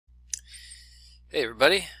Hey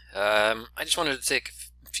everybody, I just wanted to take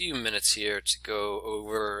a few minutes here to go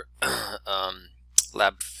over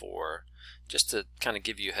Lab 4, just to kind of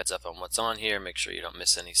give you a heads up on what's on here, make sure you don't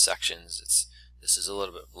miss any sections. This is a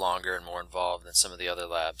little bit longer and more involved than some of the other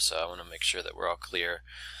labs, so I want to make sure that we're all clear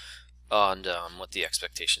on what the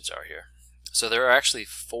expectations are here. So there are actually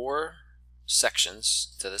 4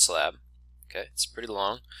 sections to this lab. Okay, it's pretty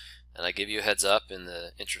long, and I give you a heads up in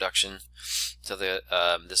the introduction to the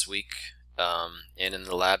this week. And in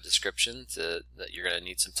the lab description that you're going to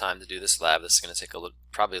need some time to do this lab. This is going to take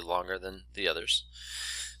probably longer than the others.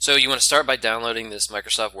 So you want to start by downloading this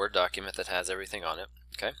Microsoft Word document that has everything on it.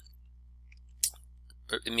 Okay.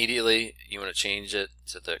 Immediately you want to change it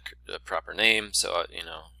to the proper name, so I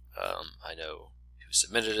know who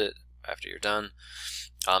submitted it after you're done.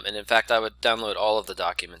 And in fact, I would download all of the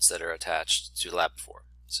documents that are attached to Lab 4.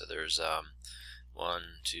 So there's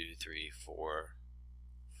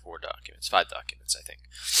 5 documents, I think.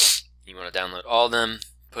 You want to download all of them,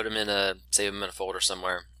 save them in a folder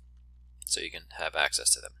somewhere so you can have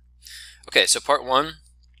access to them. Okay, so part 1,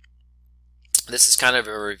 this is kind of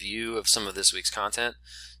a review of some of this week's content.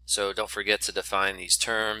 So don't forget to define these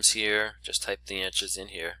terms here. Just type the answers in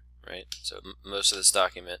here, right? So most of this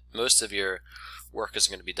document, most of your work is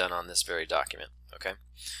going to be done on this very document, okay?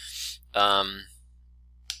 Don't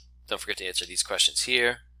forget to answer these questions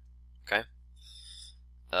here, okay?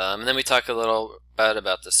 And then we talk a little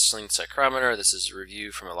about the sling psychrometer. This is a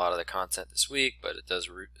review from a lot of the content this week, but it does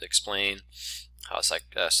explain how a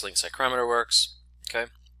sling psychrometer works. Okay.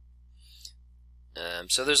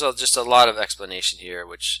 So there's just a lot of explanation here,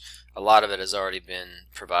 which a lot of it has already been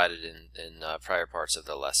provided in prior parts of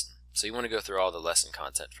the lesson. So you want to go through all the lesson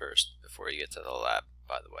content first before you get to the lab,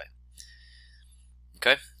 by the way.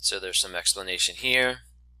 Okay. So there's some explanation here.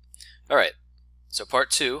 All right. So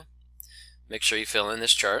part 2. Make sure you fill in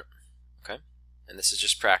this chart, okay? And this is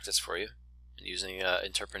just practice for you, using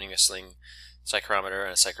interpreting a sling psychrometer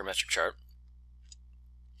and a psychrometric chart.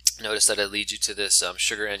 Notice that it leads you to this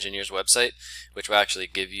Sugar Engineer's website, which will actually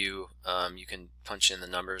give you, you can punch in the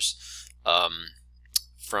numbers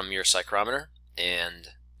from your psychrometer, and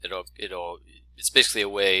it's basically a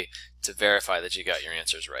way to verify that you got your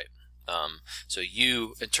answers right. So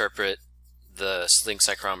you interpret the sling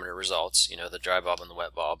psychrometer results, the dry bulb and the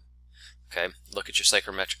wet bulb. Okay, look at your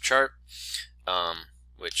psychrometric chart,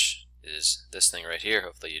 which is this thing right here.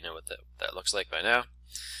 Hopefully you know what that looks like by now.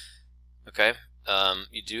 Okay,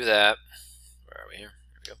 you do that. Where are we here?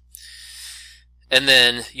 Here we go. And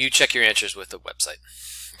then you check your answers with the website.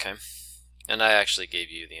 Okay, and I actually gave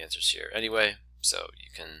you the answers here anyway, so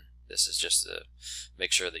you can. This is just to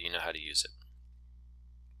make sure that you know how to use it.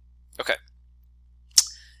 Okay.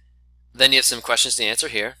 Then you have some questions to answer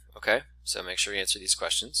here. Okay, so make sure you answer these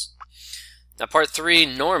questions. Now part 3,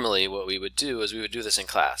 normally what we would do is we would do this in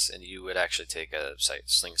class, and you would actually take a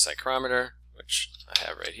sling psychrometer, which I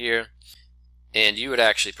have right here, and you would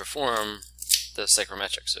actually perform the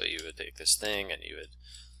psychrometric. So you would take this thing and you would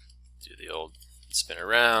do the old spin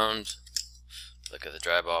around, look at the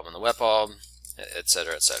dry bulb and the wet bulb,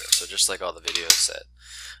 etc., etc. So just like all the videos said.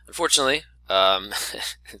 Unfortunately,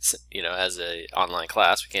 it's, as an online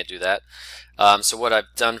class, we can't do that. So what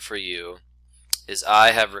I've done for you is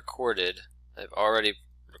I've already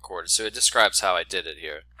recorded, so it describes how I did it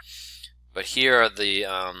here. But here are the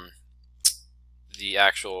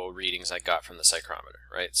actual readings I got from the psychrometer,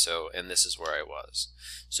 right? So, and this is where I was.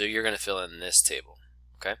 So you're going to fill in this table,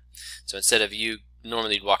 okay? So instead of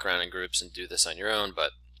normally you'd walk around in groups and do this on your own,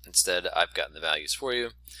 but instead I've gotten the values for you,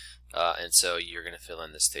 and so you're going to fill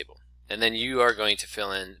in this table. And then you are going to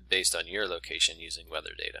fill in based on your location using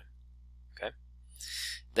weather data, okay?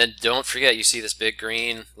 Then don't forget, you see this big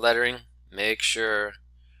green lettering? Make sure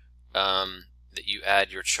that you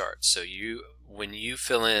add your chart. So when you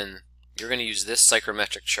fill in, you're going to use this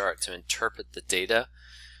psychrometric chart to interpret the data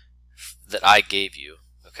that I gave you,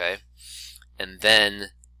 okay? And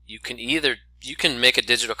then you can make a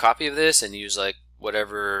digital copy of this and use like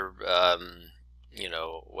whatever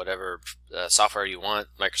whatever software you want,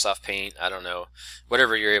 Microsoft Paint, I don't know,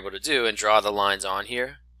 whatever you're able to do, and draw the lines on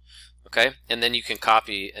here. Okay, and then you can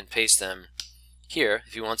copy and paste them here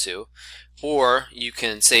if you want to, or you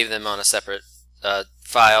can save them on a separate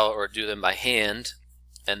file or do them by hand,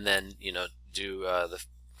 and then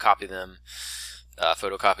photocopy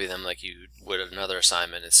them like you would another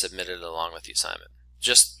assignment and submit it along with the assignment.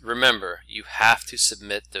 Just remember, you have to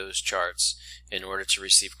submit those charts in order to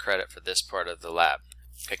receive credit for this part of the lab,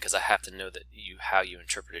 okay? Because I have to know that how you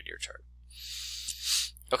interpreted your chart.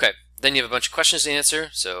 Okay, then you have a bunch of questions to answer.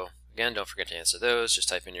 So again, don't forget to answer those. Just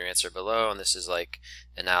type in your answer below, and this is like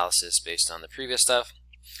analysis based on the previous stuff.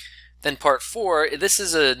 Then part 4, this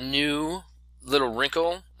is a new little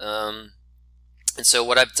wrinkle. And so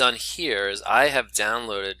what I've done here is I have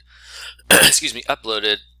downloaded, excuse me,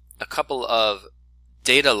 uploaded a couple of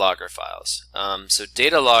data logger files. So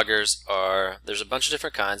data loggers are, there's a bunch of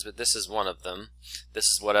different kinds, but this is one of them. This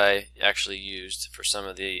is what I actually used for some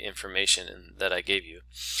of the information that I gave you.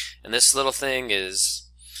 And this little thing is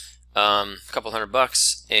a couple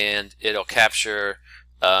 $100, and it'll capture,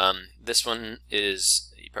 this one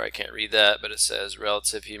is, you probably can't read that, but it says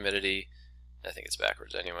relative humidity, I think it's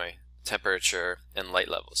backwards anyway, temperature, and light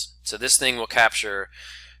levels. So this thing will capture,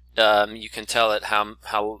 you can tell it how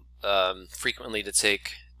frequently to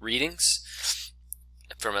take readings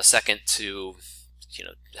from a second to, you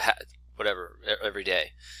know, whatever, every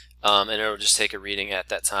day, and it'll just take a reading at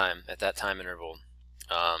that time interval,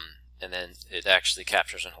 and then it actually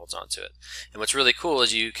captures and holds on to it. And what's really cool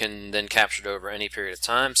is you can then capture it over any period of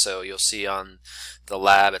time. So you'll see on the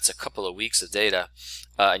lab it's a couple of weeks of data,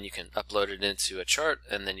 and you can upload it into a chart,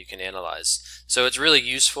 and then you can analyze. So it's really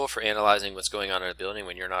useful for analyzing what's going on in a building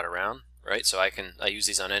when you're not around, right? So I use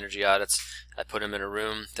these on energy audits. I put them in a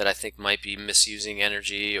room that I think might be misusing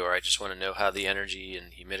energy, or I just want to know how the energy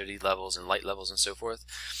and humidity levels and light levels and so forth,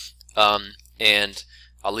 and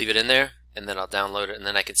I'll leave it in there, and then I'll download it, and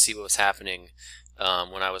then I can see what was happening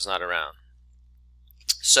when I was not around.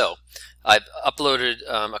 So I've uploaded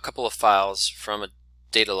a couple of files from a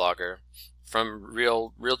data logger, from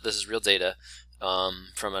this is real data,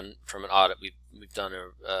 from an audit we've done,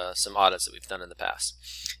 some audits that we've done in the past.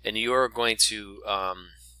 And you are going to,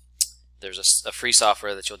 there's a free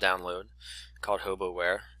software that you'll download called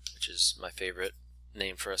HoboWare, which is my favorite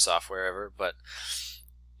name for a software ever, but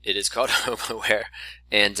it is called HoboWare.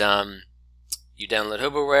 And you download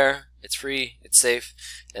HoboWare, it's free, it's safe,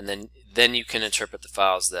 and then you can interpret the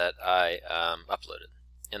files that I uploaded.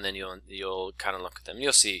 And then you'll kind of look at them.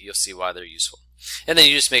 You'll see why they're useful. And then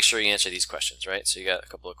you just make sure you answer these questions, right? So you got a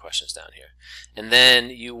couple of questions down here. And then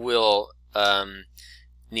you will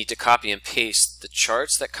need to copy and paste the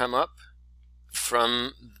charts that come up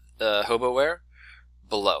from HoboWare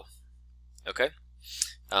below. Okay?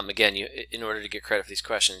 Again, in order to get credit for these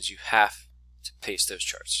questions, you have to paste those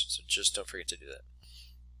charts. So just don't forget to do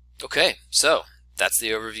that. Okay, so that's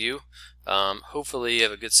the overview. Hopefully you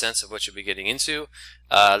have a good sense of what you'll be getting into.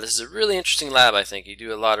 This is a really interesting lab, I think. You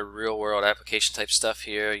do a lot of real-world application type stuff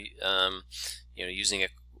here. You know,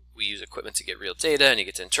 we use equipment to get real data, and you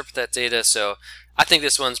get to interpret that data. So I think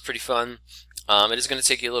this one's pretty fun. It is going to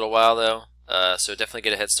take you a little while, though, so definitely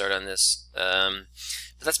get a head start on this.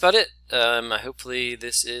 But that's about it. Hopefully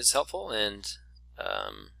this is helpful, and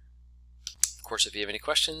of course, if you have any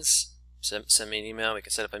questions, send me an email. We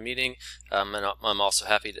can set up a meeting. And I'm also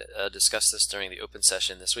happy to discuss this during the open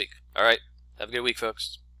session this week. All right. Have a good week,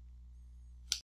 folks.